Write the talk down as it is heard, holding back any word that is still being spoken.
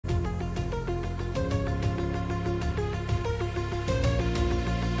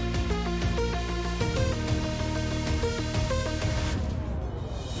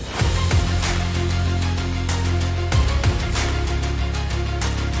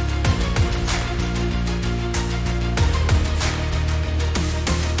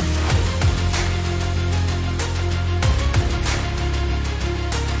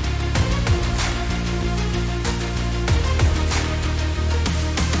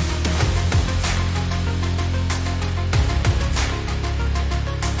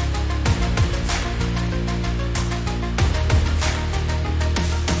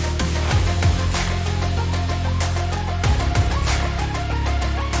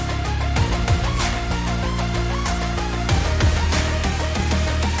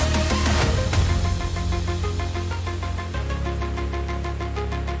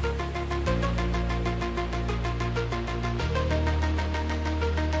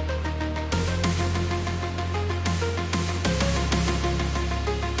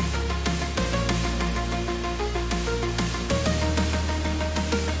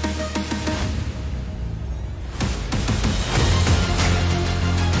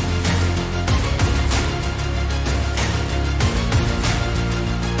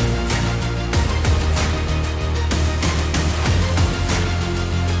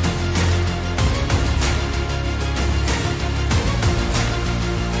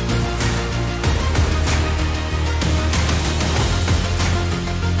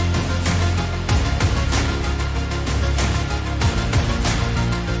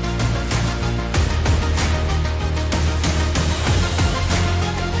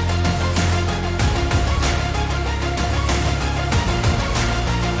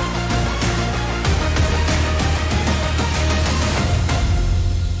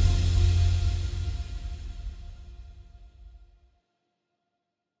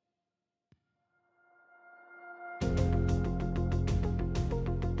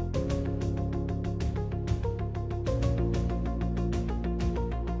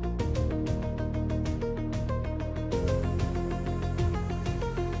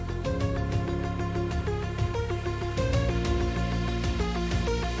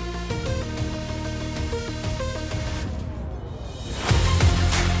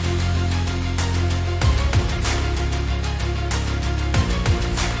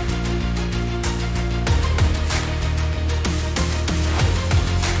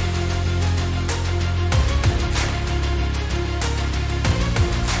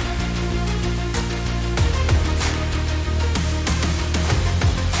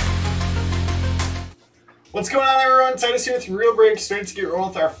What's going on, everyone? Titus here with Real Break, starting to get rolling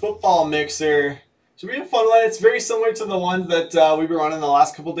with our football mixer. Should be a fun one. It's very similar to the ones that we've been running the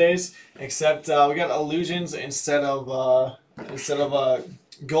last couple days, except we got illusions instead of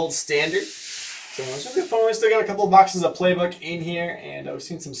gold standard. So it should be a fun one. We still got a couple of boxes of playbook in here, and we've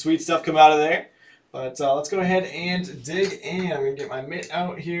seen some sweet stuff come out of there. But let's go ahead and dig in. I'm gonna get my mitt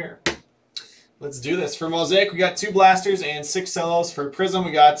out here. Let's do this. For Mosaic, we got 2 blasters and 6 cellos. For Prism,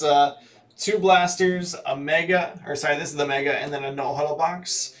 we got 2 blasters, a mega, or sorry, this is the mega, and then a no huddle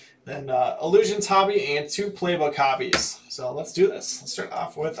box. Then Illusions hobby and 2 playbook hobbies. So let's do this. Let's start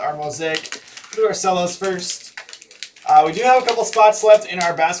off with our Mosaic. We'll do our cellos first. We do have a couple spots left in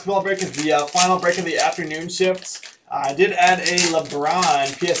our basketball break. It's the final break of the afternoon shift. I did add a LeBron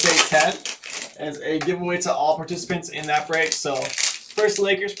PSA 10 as a giveaway to all participants in that break. So first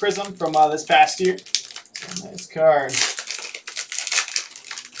Lakers Prism from this past year. So nice card.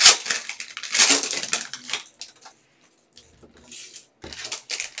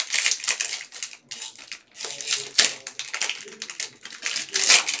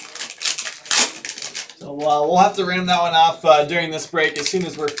 So we'll have to ram that one off during this break as soon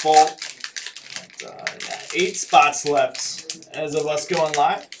as we're full. But, yeah, 8 spots left as of us going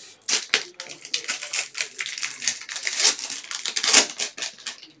live.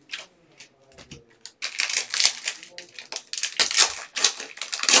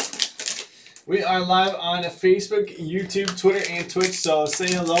 We are live on Facebook, YouTube, Twitter, and Twitch, so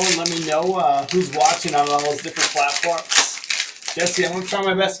say hello and let me know who's watching on all those different platforms. Jesse, I'm going to try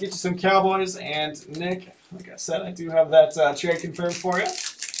my best to get you some Cowboys, and Nick, like I said, I do have that trade confirmed for you.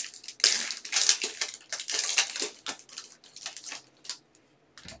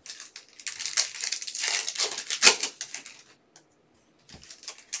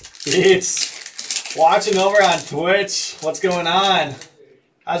 It's watching over on Twitch. What's going on?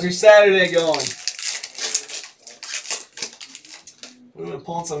 How's your Saturday going? We've been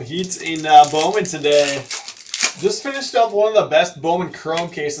pulling some heats in Bowman today. Just finished up one of the best Bowman Chrome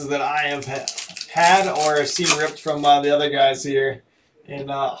cases that I have had or seen ripped from the other guys here in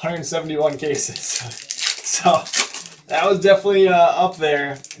 171 cases. So that was definitely up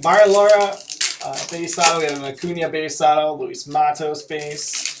there. Mara Laura base auto, we had an Acuna base auto, Luis Matos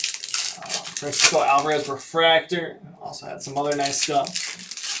base, Francisco Alvarez refractor. Also had some other nice stuff.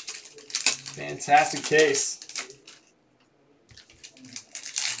 Fantastic case.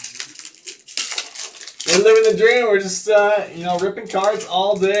 We're living the dream. We're just, ripping cards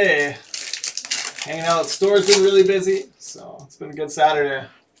all day. Hanging out. The store's been really busy, so it's been a good Saturday.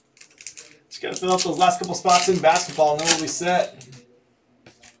 Just gotta fill up those last couple spots in basketball, and then we'll be set.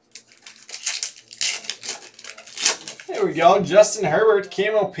 There we go. Justin Herbert,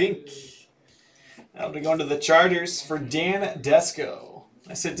 camo pink. That'll be going to the Chargers for Dan Desco.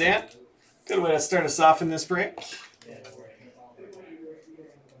 I said, Dan, good way to start us off in this break.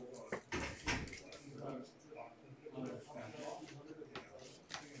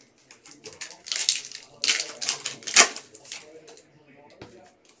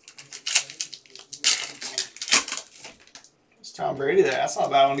 Tom Brady there. That's not a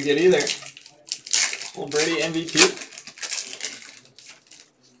bad one to get either. Little Brady MVP.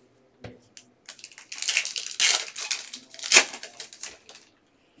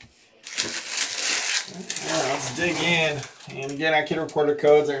 Yeah, let's dig in. And again, our kid reporter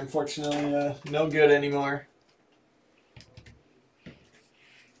codes are unfortunately no good anymore.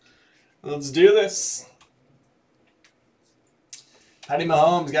 Let's do this. Patty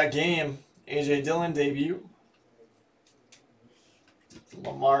Mahomes got game. AJ Dillon debut.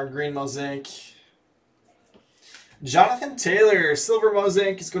 Lamar green mosaic. Jonathan Taylor silver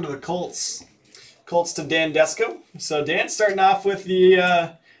mosaic is going to the Colts. Colts to Dan Desco. So Dan's starting off with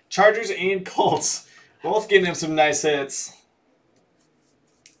the Chargers and Colts. Both getting him some nice hits.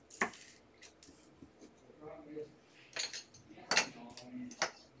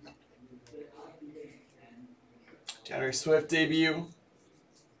 January Swift debut.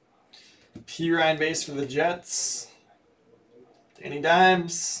 P. Ryan base for the Jets. Danny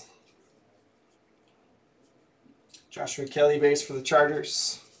Dimes. Joshua Kelly base for the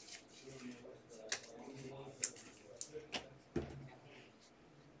Chargers.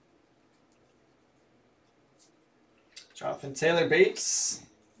 Jonathan Taylor base.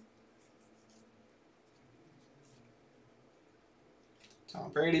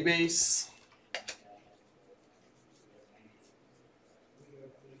 Tom Brady base.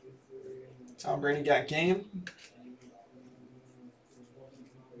 Tom Brady got game.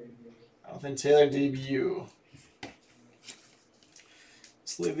 Jonathan Taylor debut.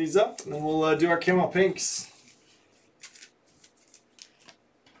 Let's leave these up, and then we'll do our camo pinks.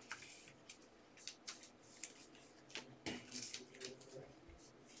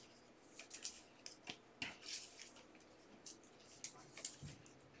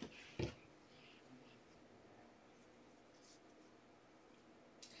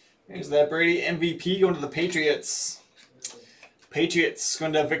 Here's that Brady MVP going to the Patriots. Patriots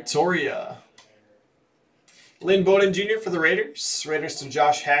going to Victoria. Lynn Bowden Jr. for the Raiders. Raiders to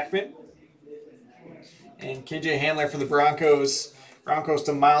Josh Hackman. And KJ Handler for the Broncos. Broncos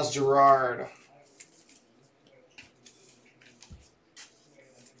to Miles Gerard.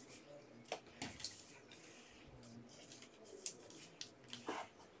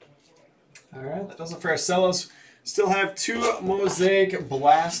 All right, that does it for our Cellos. Still have 2 Mosaic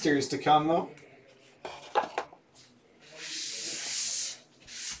Blasters to come, though.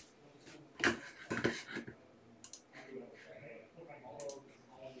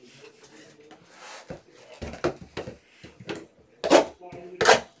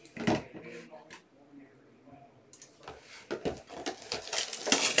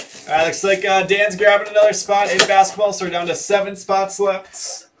 All right, looks like Dan's grabbing another spot in basketball, so we're down to 7 spots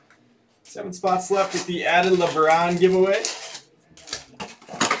left. 7 spots left with the added LeBron giveaway.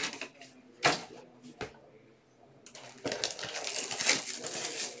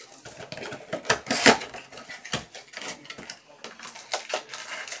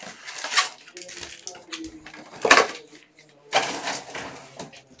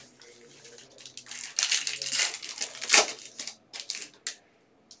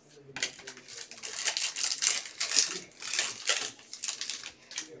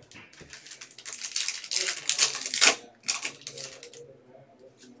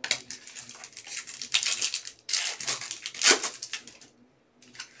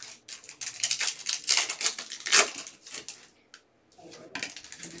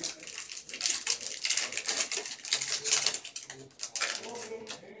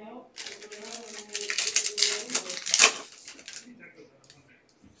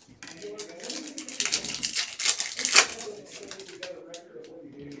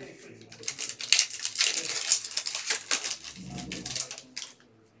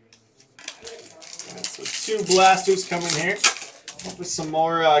 So 2 Blasters coming here. With some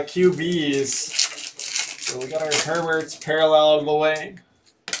more QBs. So we got our Herbert's parallel out of the way.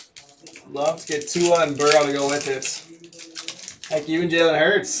 Love to get Tua and Burrow to go with it. Heck, even Jalen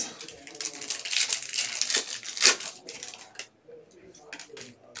Hurts.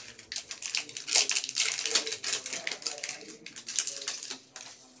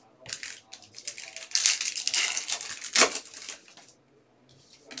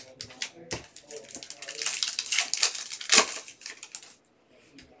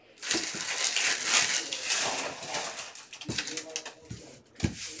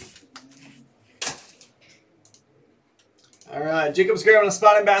 All right, Jacob's grabbing a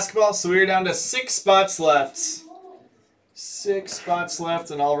spot in basketball, so we're down to 6 spots left. 6 spots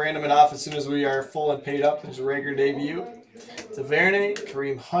left, and I'll random it off as soon as we are full and paid up. There's a Rager debut. Tavernier,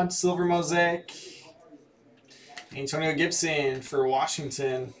 Kareem Hunt, Silver Mosaic. Antonio Gibson for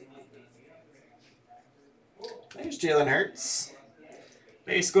Washington. There's Jalen Hurts.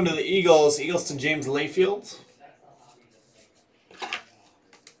 Base going to the Eagles. Eagles to James Layfield.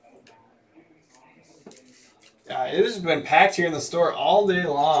 It has been packed here in the store all day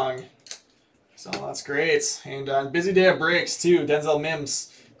long. So that's great. And busy day of breaks, too. Denzel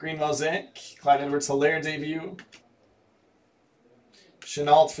Mims, Green Mosaic. Clyde Edwards-Helaire debut.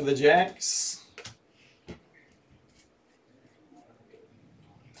 Chenault for the Jags.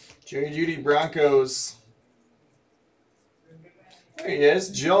 Jerry Jeudy, Broncos. There he is.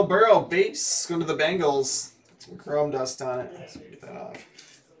 Joe Burrow, base. Going to the Bengals. Some chrome dust on it. Let's get that off.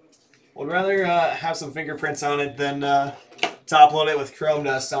 Would rather have some fingerprints on it than top load it with chrome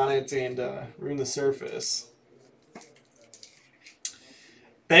dust on it and ruin the surface.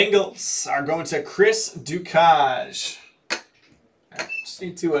 Bengals are going to Chris Ducage. Right, just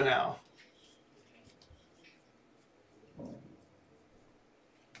need 2 now.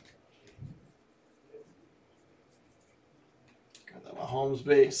 Got that Mahomes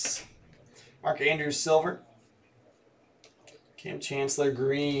base. Mark Andrews silver. Cam Chancellor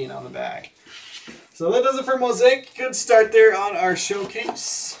green on the back. So that does it for Mosaic. Good start there on our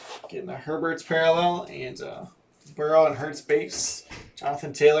showcase. Getting a Herbert's parallel and Burrow and Hurts base.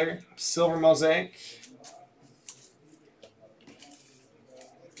 Jonathan Taylor, silver Mosaic.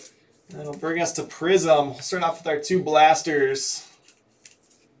 And that'll bring us to Prism. We'll start off with our 2 Blasters.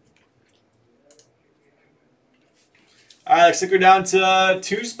 All right, looks like we're down to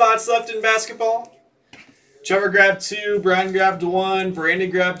 2 spots left in basketball. Trevor grabbed 2, Brian grabbed 1, Brandon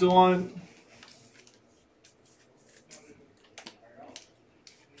grabbed 1.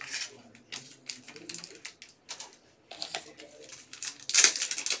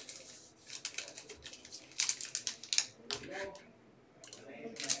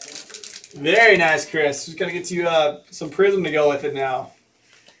 Very nice, Chris. Just got to get you some Prism to go with it now.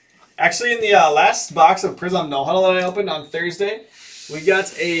 Actually, in the last box of Prism No Huddle that I opened on Thursday, we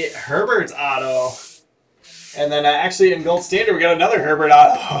got a Herbert auto. And then actually in Gold Standard, we got another Herbert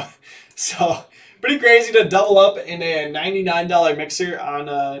auto. So pretty crazy to double up in a $99 mixer on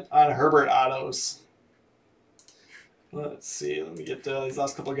Herbert autos. Let's see. Let me get these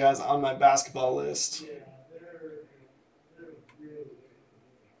last couple of guys on my basketball list.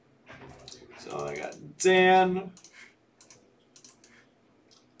 So I got Dan.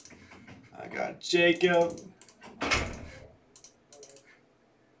 I got Jacob. Got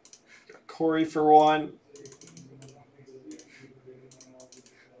Corey for one.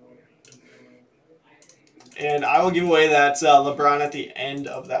 And I will give away that LeBron at the end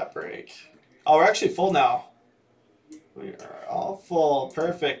of that break. Oh, we're actually full now. We are all full.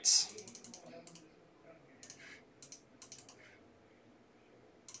 Perfect.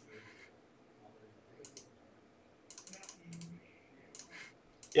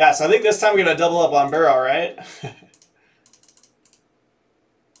 Yeah, so I think this time we're going to double up on Burrow, right?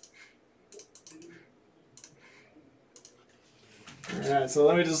 All right, so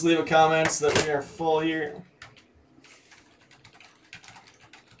let me just leave a comment so that we are full here.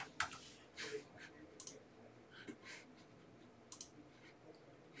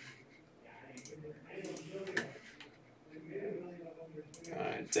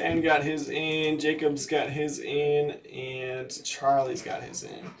 Alright, Dan got his in, Jacob's got his in, and Charlie's got his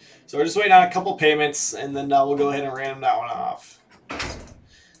in. So we're just waiting on a couple payments, and then we'll go ahead and random that one off.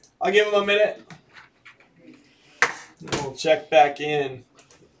 I'll give him a minute. And we'll check back in.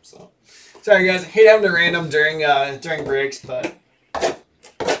 So, sorry guys, I hate having to random during breaks, but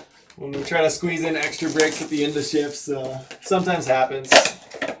when we try to squeeze in extra breaks at the end of shifts, sometimes happens.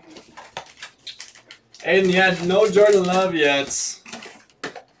 And yeah, no Jordan Love yet.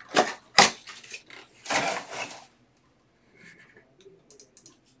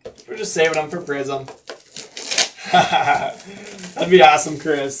 We're just saving them for Prism. That'd be awesome,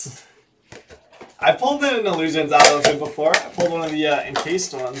 Chris. I pulled in an Illusions out of him before. I pulled one of the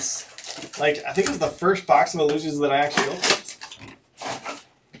encased ones. Like, I think it was the first box of Illusions that I actually opened.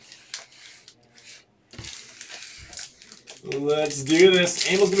 Let's do this.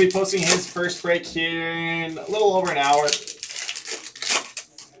 Amel's going to be posting his first break here in a little over an hour.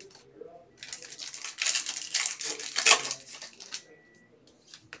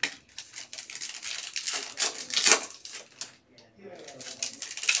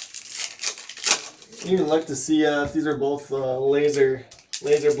 You can look to see if these are both laser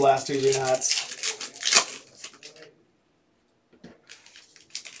blasters or not.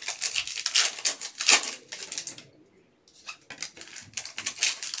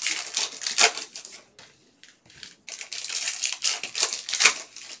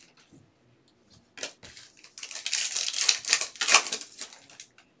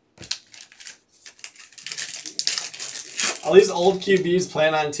 All these old QBs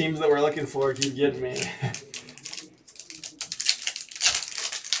playing on teams that we're looking for keep getting me.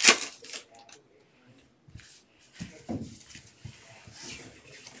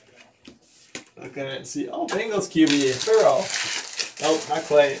 Look at it and see. Oh, Bengals QB. Thorough. Nope, not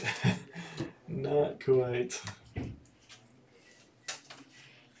quite. Not quite.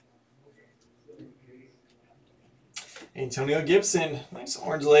 Antonio Gibson. Nice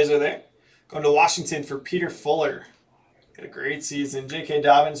orange laser there. Going to Washington for Peter Fuller. Got a great season. J.K.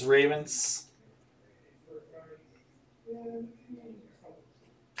 Dobbins, Ravens.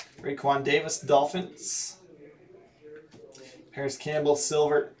 Raekwon Davis, Dolphins. Harris Campbell,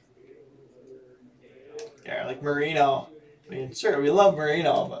 Silver. Yeah, like Marino. I mean, sure, we love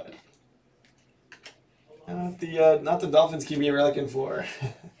Marino, but not the Dolphins QB we're looking for.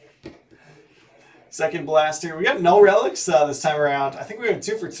 Second blaster. We got no relics this time around. I think we had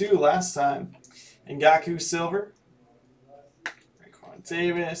 2 for 2 last time. Ngaku, Silver. Raekwon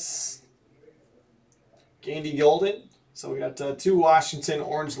Davis. Gandy Golden. So we got 2 Washington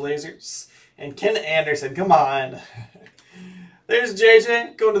orange lasers. And Ken Anderson, come on. There's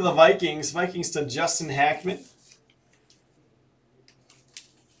JJ going to the Vikings. Vikings to Justin Hackman.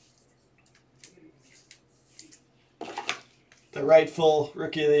 The rightful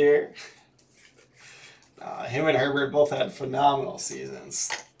Rookie of the Year. Him and Herbert both had phenomenal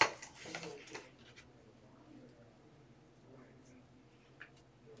seasons.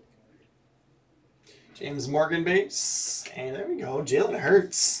 James Morgan base. And there we go. Jalen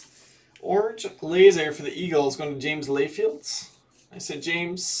Hurts. Orange laser for the Eagles going to James Layfield. I said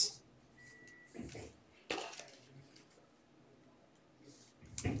James.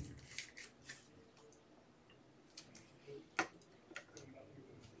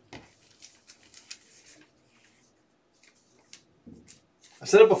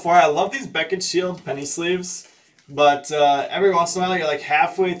 said it before, I love these Beckett Shield penny sleeves, but every once in a while you're like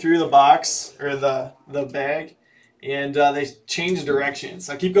halfway through the box or the bag, and they change directions.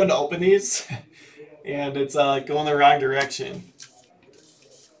 So I keep going to open these, and it's going the wrong direction.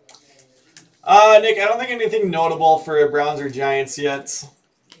 Nick, I don't think anything notable for Browns or Giants yet.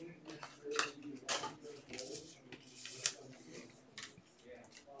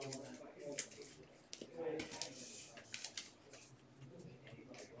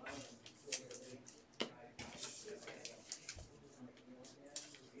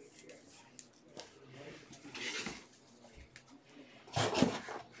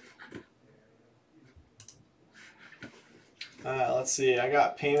 Let's see. I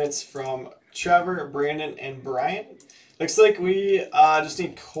got payments from Trevor, Brandon, and Brian. Looks like we just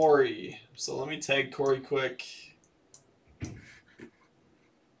need Corey. So let me tag Corey quick.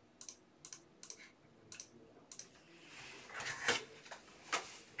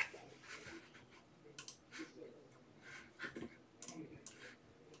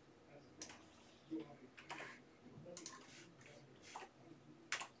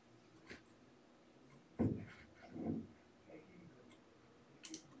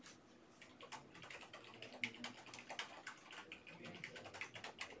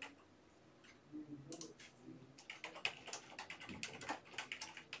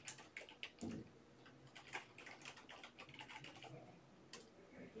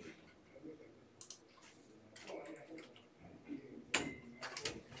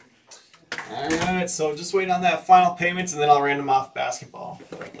 Alright, so just waiting on that final payments and then I'll random off basketball.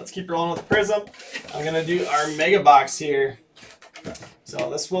 Let's keep rolling with Prism. I'm going to do our mega box here. So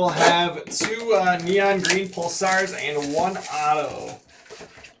this will have 2 neon green pulsars and 1 auto.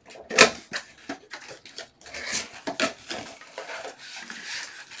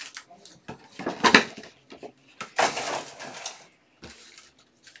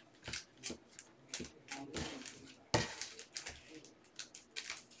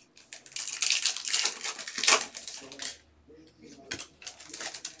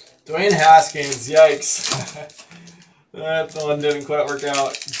 Dwayne Haskins, yikes. That one didn't quite work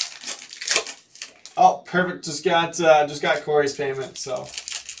out. Oh, perfect. Just got Corey's payment. So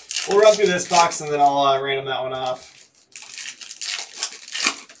we'll run through this box and then I'll random that one off.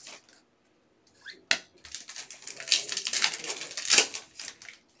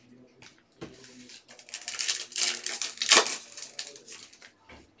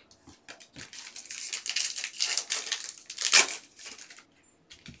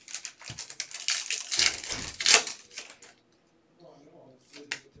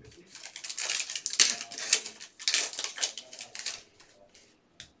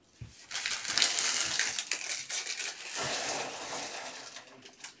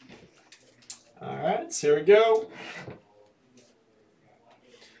 Alright, so here we go.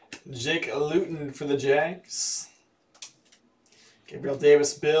 Jake Luton for the Jags. Gabriel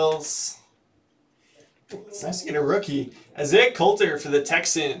Davis, Bills. It's nice to get a rookie. Isaiah Coulter for the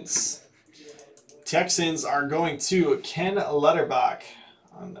Texans. Texans are going to Ken Letterbach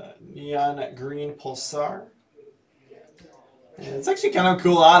on the neon green pulsar. And it's actually kind of a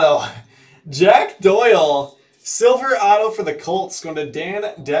cool auto. Jack Doyle, silver auto for the Colts, going to Dan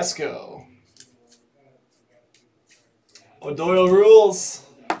Desco. O'Doyle rules.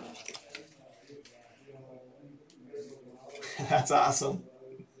 That's awesome.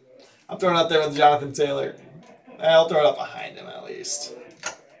 I'm throwing it out there with Jonathan Taylor. I'll throw it up behind him at least.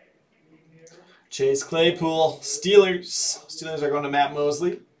 Chase Claypool, Steelers. Steelers are going to Matt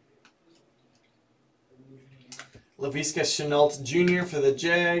Mosley. Laviska Shenault Jr. for the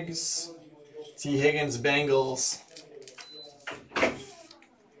Jags. T. Higgins, Bengals.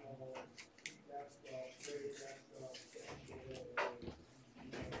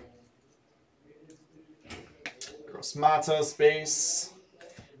 Matos base.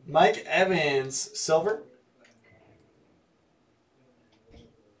 Mike Evans, silver.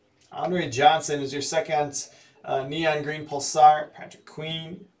 Andre Johnson is your second neon green pulsar. Patrick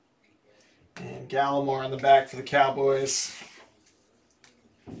Queen. And Gallimore on the back for the Cowboys.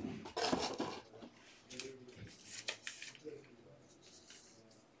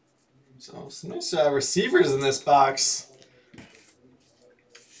 So some nice receivers in this box.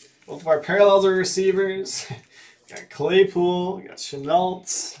 Both of our parallels are receivers. Got Claypool, got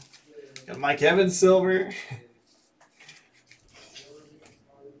Shenault, got Mike Evans silver.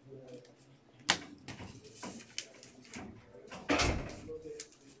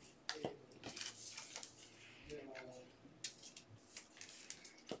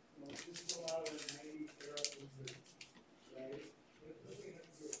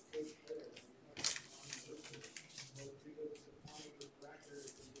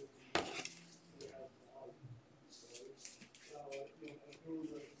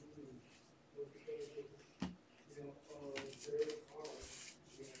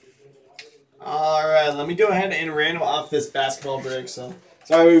 let me go ahead and random off this basketball break. So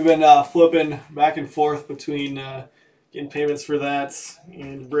sorry we've been flipping back and forth between getting payments for that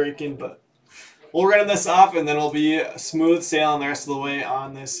and breaking, but we'll random this off and then we'll be smooth sailing the rest of the way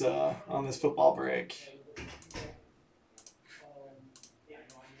on this football break.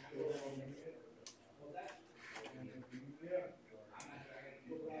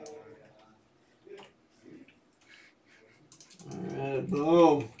 Alright,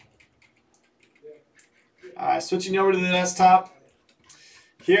 boom. Alright, switching over to the desktop.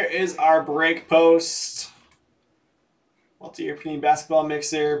 Here is our break post. Multi-European basketball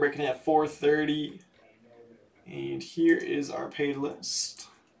mixer, breaking at 4:30. And here is our paid list.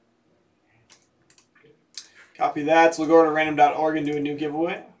 Copy that. So we'll go over to random.org and do a new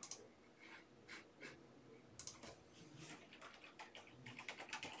giveaway.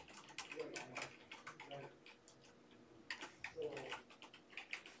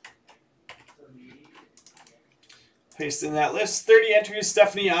 Paste in that list. 30 entries.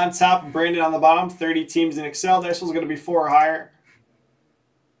 Stephanie on top, Brandon on the bottom. 30 teams in Excel. This one's going to be 4 or higher.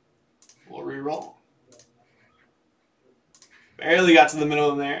 We'll re-roll. Barely got to the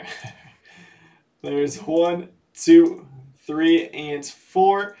minimum there. There's 1, 2, 3, and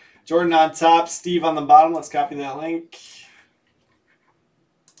 4. Jordan on top, Steve on the bottom. Let's copy that link.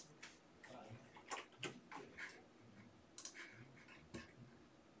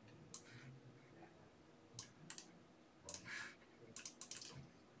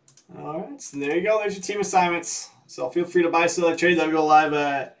 All right, so there you go. There's your team assignments. So feel free to buy, sell, or trade. That'll go live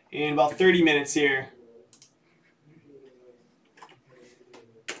in about 30 minutes here.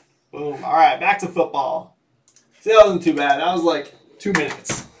 Boom. All right, back to football. See, that wasn't too bad. That was like 2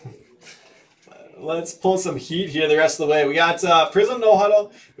 minutes. Let's pull some heat here the rest of the way. We got Prism No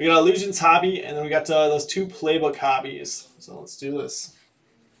Huddle, we got Illusions Hobby, and then we got those 2 Playbook hobbies. So let's do this.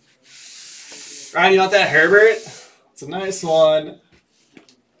 Ryan, you want that Herbert? It's a nice one.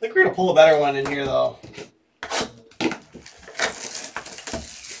 I think we're going to pull a better one in here, though.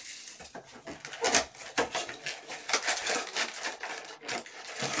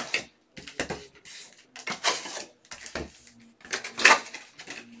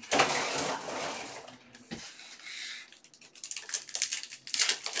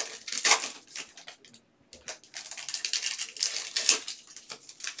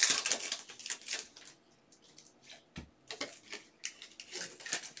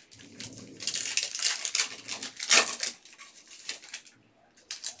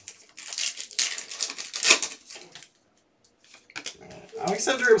 I'm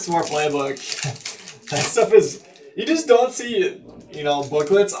excited to rip some more Playbook. That stuff is, you just don't see,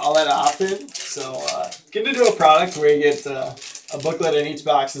 booklets all that often. So getting to do a product where you get a booklet in each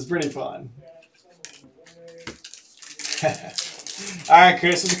box is pretty fun. All right,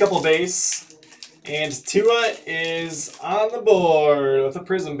 Chris, just a couple of base. And Tua is on the board with a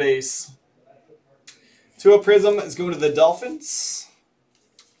Prism base. Tua Prism is going to the Dolphins.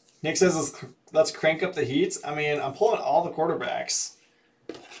 Nick says, let's crank up the heat. I mean, I'm pulling all the quarterbacks.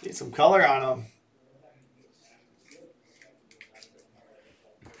 Need some color on them.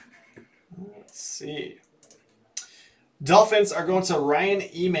 Let's see. Dolphins are going to Ryan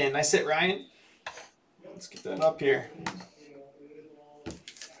Eman. Nice hit, Ryan. Let's get that up here.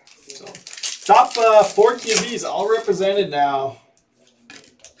 So, top 4 QBs all represented now.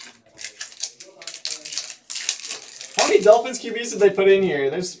 How many Dolphins QBs did they put in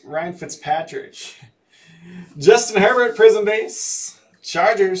here? There's Ryan Fitzpatrick. Justin Herbert, Prism base.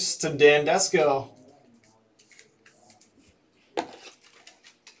 Chargers to Dan Desco.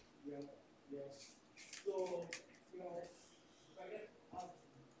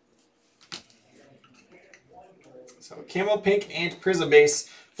 So camo pink and Prism base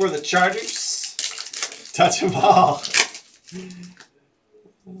for the Chargers. Touch them all.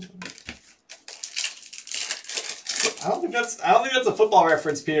 I don't think that's a football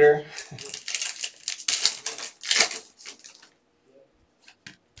reference, Peter.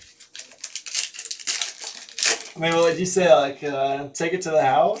 I mean, what did you say? Like, take it to the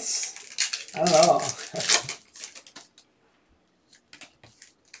house? I don't know.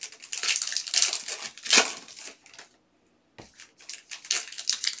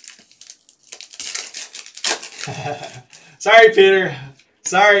 Sorry, Peter.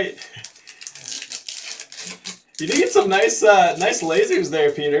 Sorry. You did get some nice lasers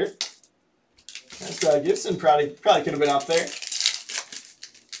there, Peter. That's Gibson probably could have been up there.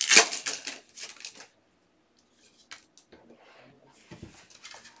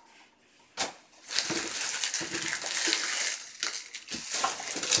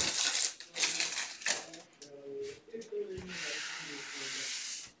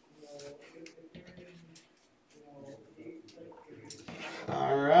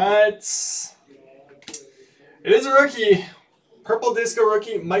 All right. It is a rookie. Purple Disco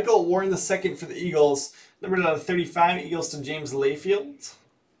rookie, Michael Warren II for the Eagles. Numbered out of 35, Eagles to James Layfield.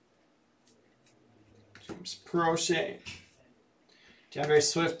 James Prochet. DeAndre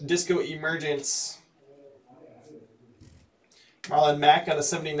Swift, Disco Emergence. Marlon Mack out of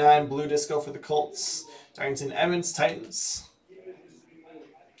 79, Blue Disco for the Colts. Darrington Evans, Titans.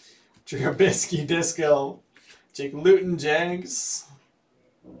 Trubisky Disco. Jake Luton, Jags.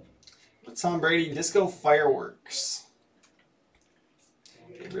 Tom Brady, Disco Fireworks.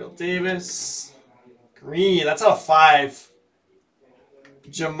 Gabriel Davis. Green, that's out of 5.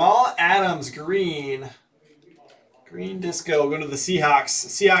 Jamal Adams, green. Green Disco, go to the Seahawks.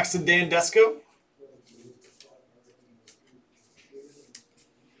 Seahawks to Dan Desco.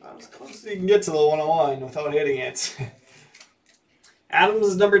 As close as you can get to the 101 without hitting it. Adams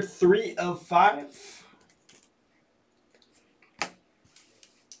is numbered 3 of 5.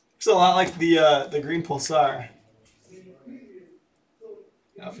 Looks a lot like the green Pulsar.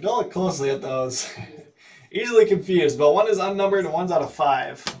 Now, if you don't look closely at those, easily confused, but one is unnumbered and one's out of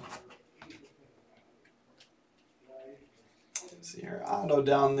 5. See your auto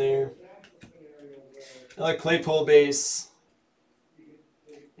down there. Another Claypool base.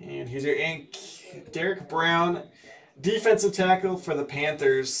 And here's your ink. Derek Brown, defensive tackle for the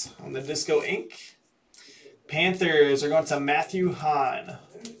Panthers on the Disco ink. Panthers are going to Matthew Hahn.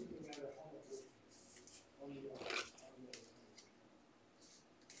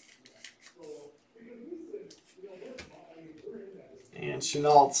 And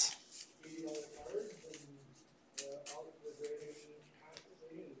Chenault.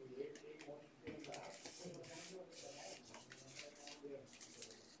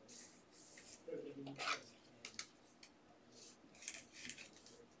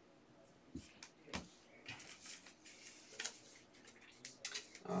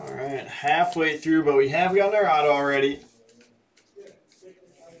 All right, halfway through, but we have gotten our auto already.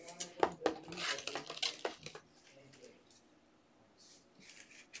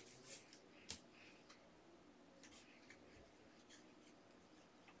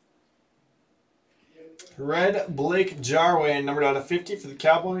 Red Blake Jarwin, numbered out of 50 for the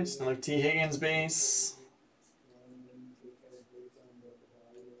Cowboys. Another T. Higgins base.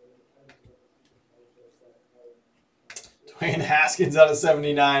 Dwayne Haskins out of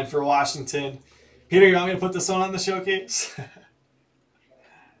 79 for Washington. Peter, you want me to put this one on the showcase?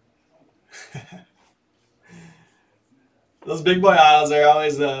 Those big boy autos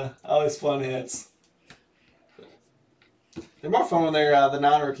are always fun hits. They're more fun when they're the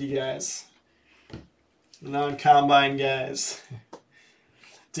non-rookie guys. The non-combine guys.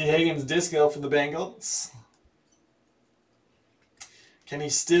 T. Higgins Disco for the Bengals. Kenny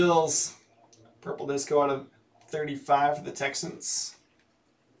Stills, Purple Disco out of 35 for the Texans.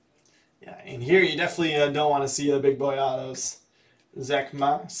 Yeah, and here you definitely don't want to see the big boy autos. Zach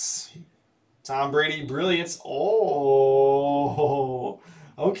Moss. Tom Brady Brilliance. Oh,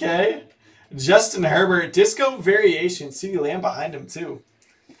 okay. Justin Herbert, Disco Variation. CeeDee Lamb behind him too.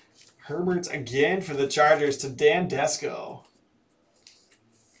 Herbert's again for the Chargers to Dan Desco.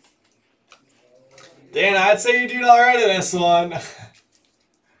 Dan, I'd say you're doing all right in this one.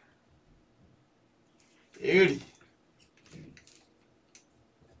 Beauty.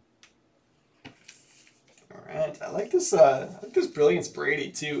 All right, I like this Brilliance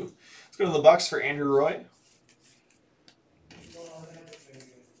Brady too. Let's go to the Bucks for Andrew Roy.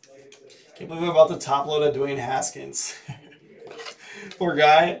 Can't believe I'm about to top load a Dwayne Haskins. Poor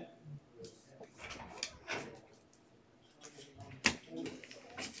guy.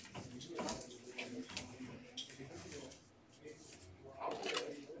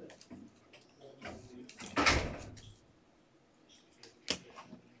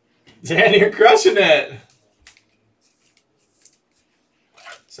 Dan, you're crushing it.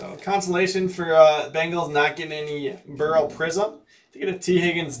 So, consolation for Bengals not getting any Burrow Prism. They get a T.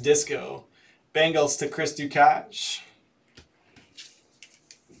 Higgins Disco. Bengals to Chris Ducage.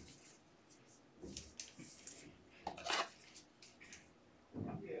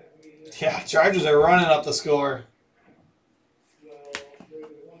 Yeah, Chargers are running up the score.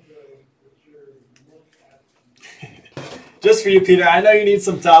 Just for you, Peter. I know you need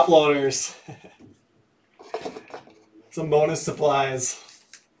some top loaders. Some bonus supplies.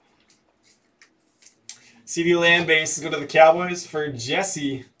 CeeDee Lamb base is going to the Cowboys for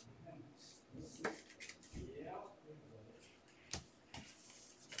Jesse.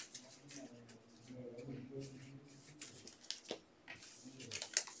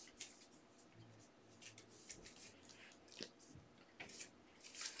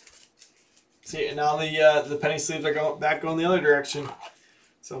 See, and now the penny sleeves are going the other direction.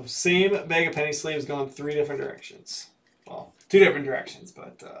 So same bag of penny sleeves going 3 different directions. Well, 2 different directions,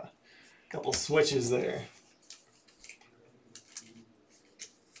 but a couple switches there.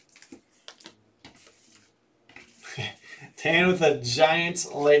 Tan with a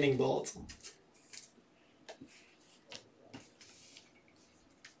giant lightning bolt.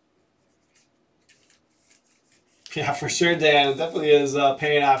 Yeah, for sure, Dan. It definitely is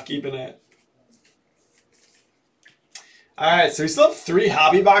paying off keeping it. All right, so we still have 3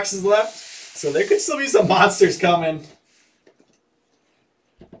 hobby boxes left. So there could still be some monsters coming.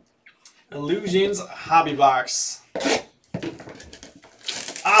 Illusions hobby box.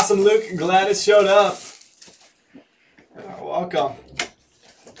 Awesome, Luke. Glad it showed up. Welcome.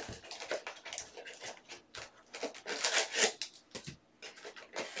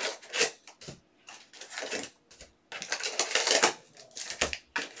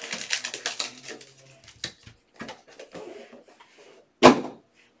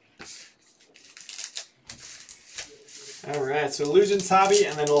 All right, so Illusions hobby,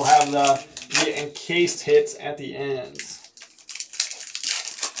 and then we'll have the encased hits at the end.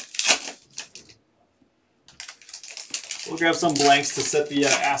 We'll grab some blanks to set the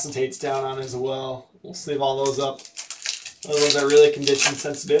acetates down on as well. We'll save all those up. Those ones are really condition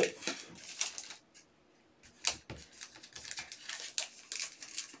sensitive.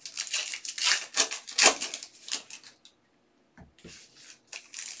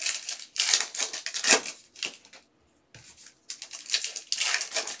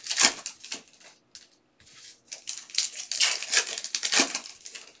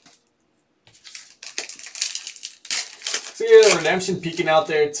 So you have Redemption peeking out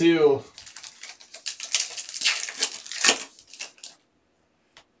there too.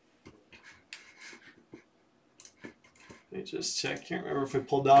 Let me just check. Can't remember if we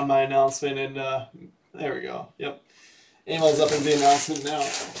pulled down my announcement, and there we go. Yep. Amel's up in the announcement now.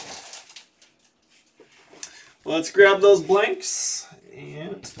 Well, let's grab those blanks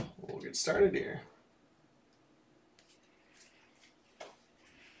and we'll get started here.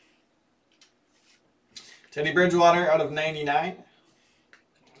 Teddy Bridgewater out of 99.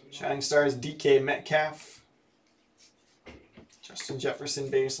 Shining Stars DK Metcalf. Justin Jefferson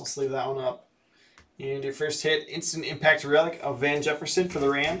base. Let's leave that one up. And your first hit, Instant Impact Relic of Van Jefferson for the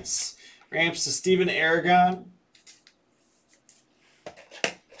Rams. Rams to Steven Aragon.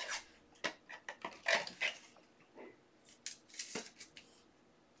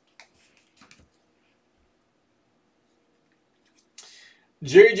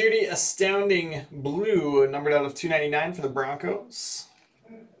 Jerry Jeudy Astounding Blue, numbered out of 299 for the Broncos.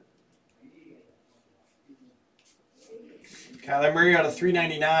 Kyler Murray out of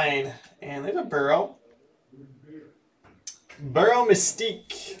 399. And they have a Burrow. Burrow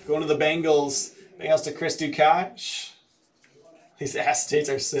Mystique going to the Bengals. Bengals to Chris Dukash. These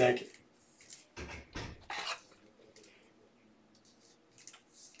acetates are sick.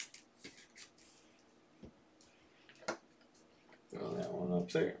 Throw that one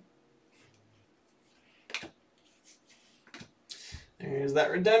up there. There's that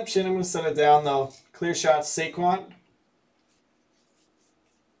redemption. I'm going to set it down though. Clear shot Saquon.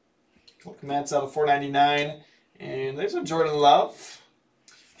 Matt's out of 499. And there's a Jordan Love.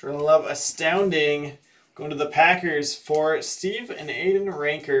 Jordan Love Astounding. Going to the Packers for Steve and Aiden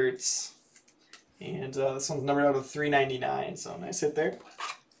Rankerts. And this one's numbered out of 399. So nice hit there.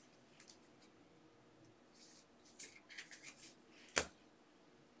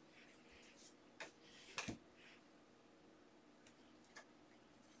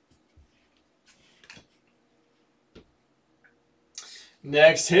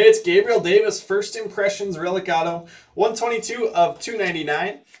 Next hit, Gabriel Davis, First Impressions Relic Auto, 122 of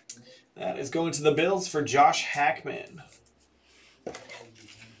 299. That is going to the Bills for Josh Hackman.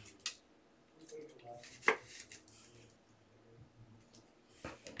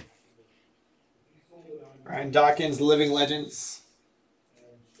 Ryan Dawkins, Living Legends.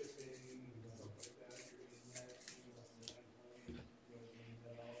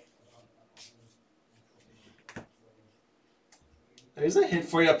 There's a hit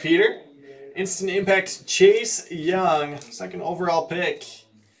for you, Peter. Instant Impact Chase Young, second overall pick.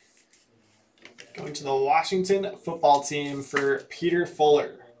 Going to the Washington football team for Peter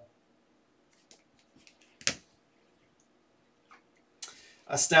Fuller.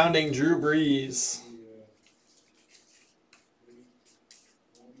 Astounding Drew Brees.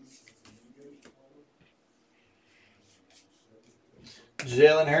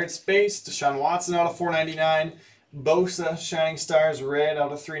 Jalen Hurts base. Deshaun Watson out of 499. Bosa Shining Stars red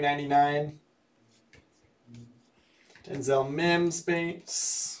out of 399. Denzel Mims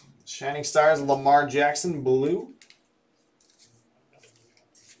base. Shining Stars Lamar Jackson blue.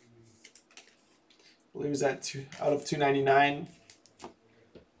 believe is at out of 299.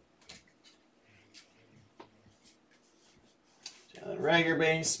 Jalen Reagor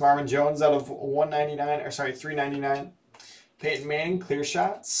base. Marvin Jones out of 199, or sorry, 399. Peyton Manning, clear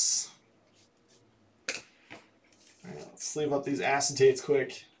shots. All right, let's sleeve up these acetates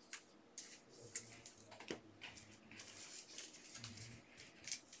quick.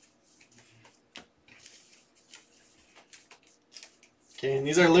 Okay, and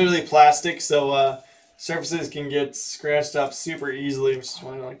these are literally plastic, so surfaces can get scratched up super easily, which is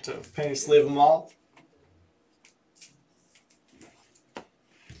why I like to penny sleeve them all.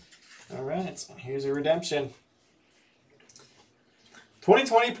 All right, so here's a redemption.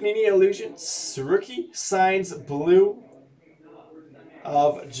 2020 Panini Illusions, rookie signs blue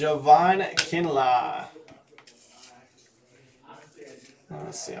of Javon Kinlaw.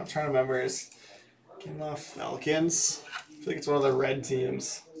 Let's see, I'm trying to remember his Kinlaw Falcons. I think it's one of the red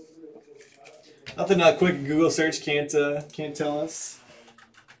teams. Nothing a quick Google search can't tell us.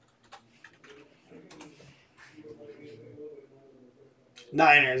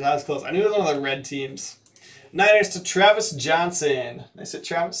 Niners, that was close. I knew it was one of the red teams. Niners to Travis Johnson. Nice hit,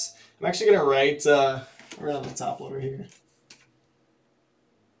 Travis. I'm actually gonna write right on the top over here.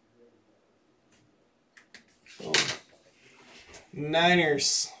 Boom.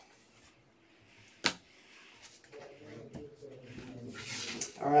 Niners.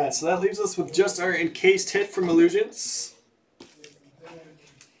 All right, so that leaves us with just our encased hit from Illusions.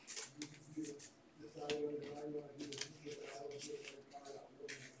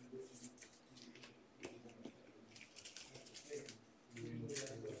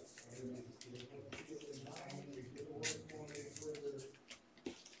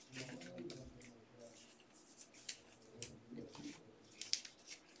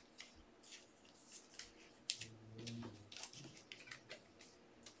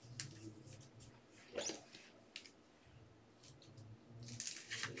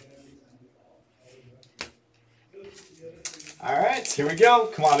 All right, here we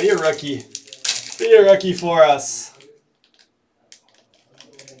go. Come on, be a rookie. Be a rookie for us.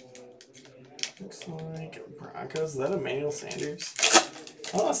 Looks like Broncos. Is that Emmanuel Sanders?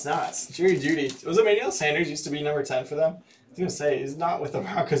 Oh, it's not. It's Jerry Jeudy. Was Emmanuel Sanders used to be number 10 for them? I was going to say, he's not with the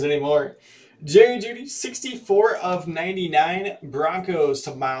Broncos anymore. Jerry Jeudy, 64 of 99. Broncos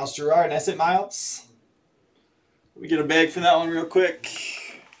to Miles Gerard. Nice hit, Miles. We get a bag for that one real quick.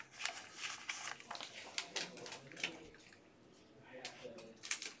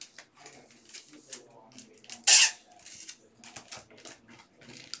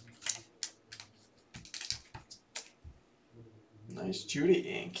 Nice Jeudy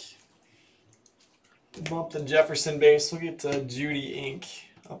ink. Bump the Jefferson base. We'll get Jeudy ink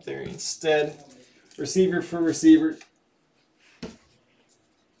up there instead. Receiver for receiver.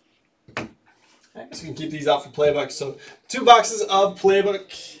 I guess we can keep these out for Playbook. So 2 boxes of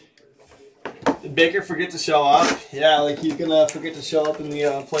Playbook. Did Baker forget to show up? Yeah, like he's gonna forget to show up in the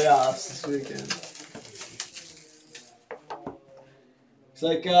playoffs this weekend. It's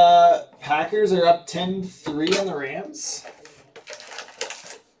like Packers are up 10-3 on the Rams.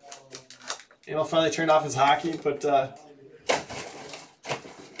 Emil finally turned off his hockey, but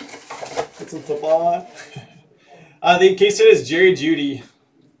put some football on. The case hit is Jerry Jeudy.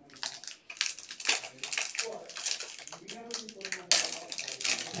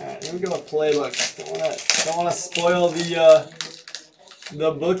 All right, here we go with Playbook. Don't wanna spoil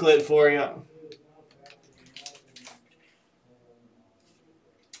the booklet for you.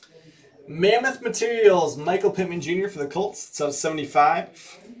 Mammoth Materials, Michael Pittman Jr. for the Colts. It's out of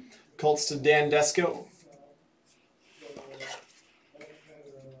 75. Colts to Dan Desco.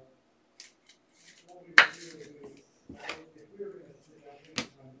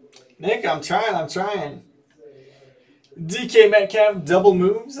 Nick, I'm trying. DK Metcalf, double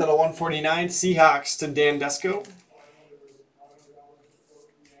moves at a 149. Seahawks to Dan Desco.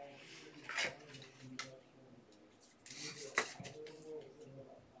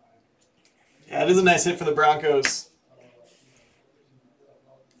 Yeah, it is a nice hit for the Broncos.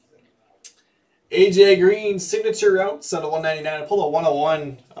 AJ Green, signature routes out of 199. I pulled a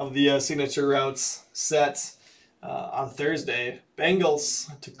 101 of the signature routes set on Thursday.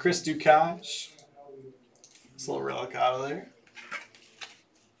 Bengals to Chris Dukas. This little relic out of there.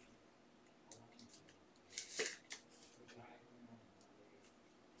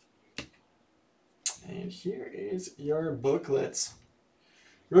 And here is your booklets.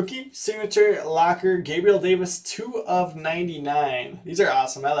 Rookie, signature, locker, Gabriel Davis, 2 of 99. These are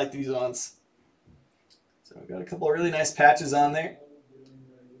awesome. I like these ones. So we've got a couple of really nice patches on there.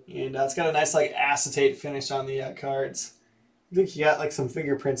 And it's got a nice like acetate finish on the cards. I think he got like some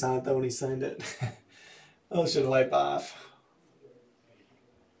fingerprints on it though when he signed it. Oh, should wipe off.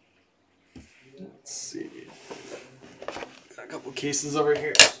 Let's see. Got a couple cases over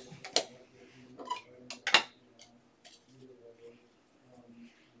here.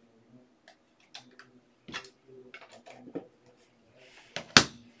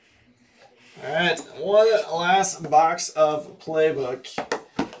 All right, one last box of Playbook.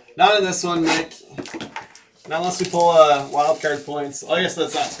 Not in this one, Nick. Not unless we pull wildcard points. Oh, I guess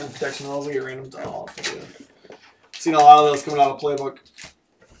that's not turn protection rules. We get random to all. Seen a lot of those coming out of Playbook.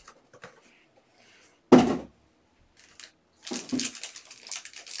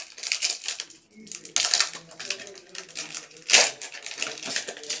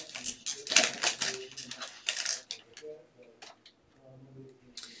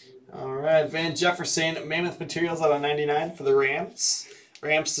 All right, Van Jefferson, Mammoth Materials out of 99 for the Rams.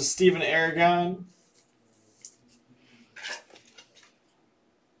 Rams to Steven Aragon.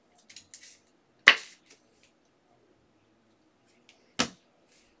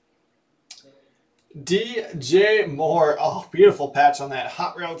 DJ Moore. Oh, beautiful patch on that.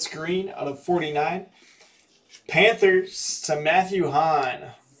 Hot Routes green out of 49. Panthers to Matthew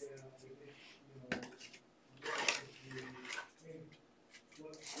Hahn.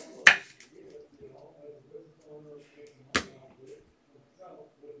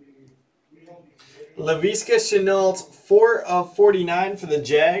 Laviska Shenault, 4 of 49 for the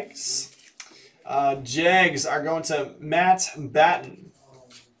Jags. Jags are going to Matt Batten.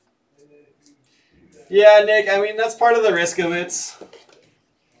 Yeah, Nick, I mean, that's part of the risk of it.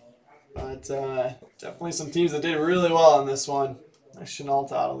 But definitely some teams that did really well on this one. Nice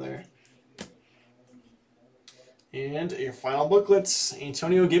Shenault out of there. And your final booklets,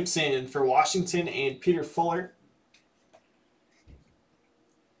 Antonio Gibson for Washington and Peter Fuller.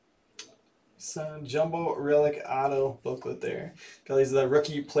 So jumbo relic auto booklet there. Got these the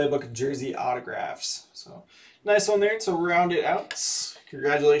rookie playbook jersey autographs. So nice one there to round it out.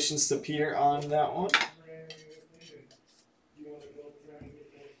 Congratulations to Peter on that one.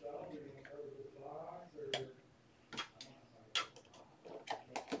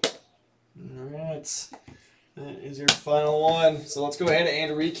 All right, that is your final one. So let's go ahead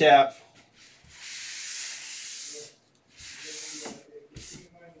and recap.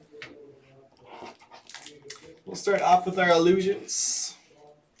 We'll start off with our illusions.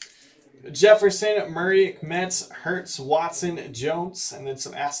 Jefferson, Murray, Metz, Hurts, Watson, Jones, and then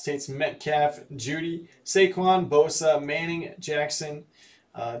some acetates, Metcalf, Judy, Saquon, Bosa, Manning, Jackson,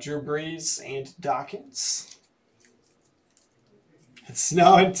 Drew Brees, and Dawkins. It's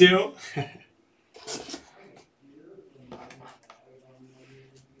snowing too.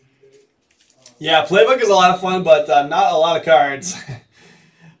 Yeah, Playbook is a lot of fun, but not a lot of cards.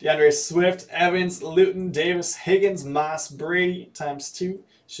 DeAndre Swift, Evans, Luton, Davis, Higgins, Moss, Brady times 2.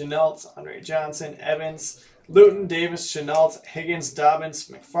 Shenault, Andre Johnson, Evans, Luton, Davis, Shenault, Higgins, Dobbins,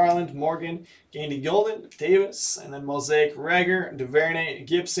 McFarland, Morgan, Gandy Golden, Davis, and then Mosaic, Rager, DuVernay,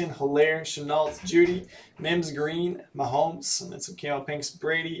 Gibson, Hilaire, Shenault, Judy, Mims, Green, Mahomes, and then some Camo Pinks,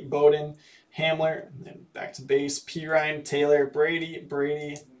 Brady, Bowden, Hamler, and then back to base, Pirine, Taylor, Brady,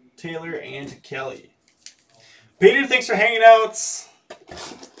 Taylor, and Kelly. Peter, thanks for hanging out.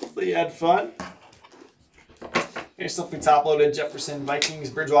 Hopefully you had fun. Here's something top-loaded. Jefferson,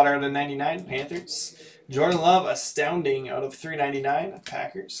 Vikings, Bridgewater out of 99, Panthers. Jordan Love, astounding out of 399,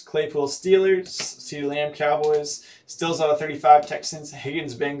 Packers. Claypool, Steelers. CeeDee Lamb, Cowboys. Stills out of 35, Texans.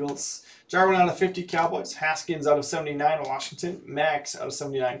 Higgins, Bengals. Jarwin out of 50, Cowboys. Haskins out of 79, Washington. Max out of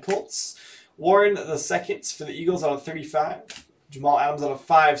 79, Colts. Warren the second for the Eagles out of 35. Jamal Adams out of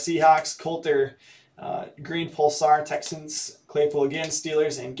 5, Seahawks. Coulter, Green Pulsar, Texans. Claypool again,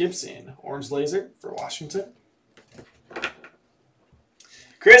 Steelers, and Gibson. Orange Laser for Washington.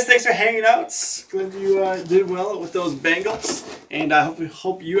 Chris, thanks for hanging out. Glad you did well with those Bengals. And I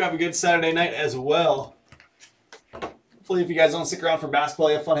hope you have a good Saturday night as well. Hopefully, if you guys don't stick around for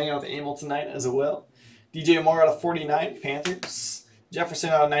basketball, you have fun hanging out with Emil tonight as well. DJ Moore out of 49, Panthers. Jefferson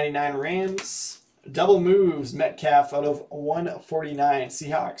out of 99, Rams. Double moves, Metcalf out of 149,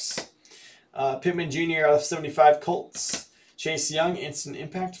 Seahawks. Pittman Jr. out of 75, Colts. Chase Young, instant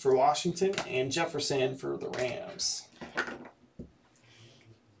impact for Washington. And Jefferson for the Rams.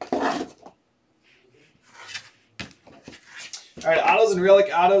 All right, autos and relic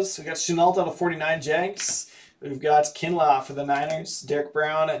autos. We've got Shenault out of 49, Jags. We've got Kinlaw for the Niners. Derek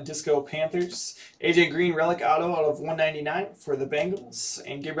Brown, Disco Panthers. AJ Green, relic auto out of 199 for the Bengals.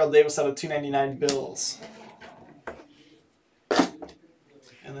 And Gabriel Davis out of 299, Bills.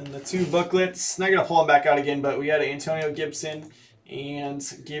 And then the two booklets. Not going to pull them back out again, but we got Antonio Gibson and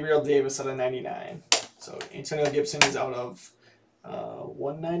Gabriel Davis out of 99. So Antonio Gibson is out of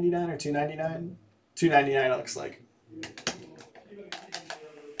 199 or 299. $2.99 it looks like.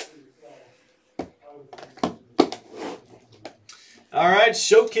 All right,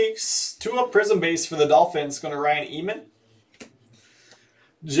 showcase 2-up Prism base for the Dolphins. Going to Ryan Eman.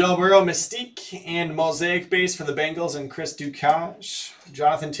 Joe Burrow Mystique and Mosaic base for the Bengals and Chris Ducage.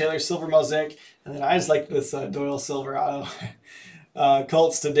 Jonathan Taylor Silver Mosaic. And then I just like this Doyle Silver auto.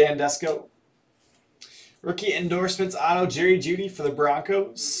 Colts to Dan Desco. Rookie endorsements auto Jerry Jeudy for the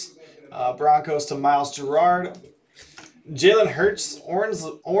Broncos. Broncos to Miles Gerard. Jalen Hurts,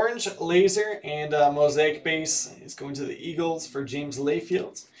 orange laser and mosaic base is going to the Eagles for James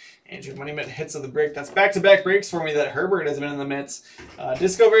Layfield. Andrew Moneyman hits of the break. That's back-to-back breaks for me that Herbert has been in the midst.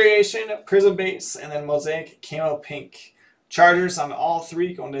 Disco variation, prism base, and then mosaic camo pink. Chargers on all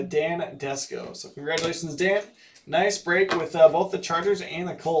 3 going to Dan Desco. So congratulations, Dan. Nice break with both the Chargers and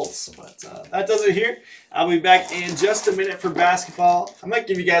the Colts. But that does it here. I'll be back in just a minute for basketball. I might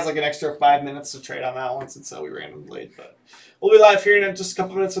give you guys like an extra 5 minutes to trade on that one since we ran late. But we'll be live here in just a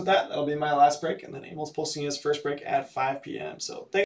couple minutes with that. That'll be my last break. And then Emil's posting his first break at 5 p.m. So thanks.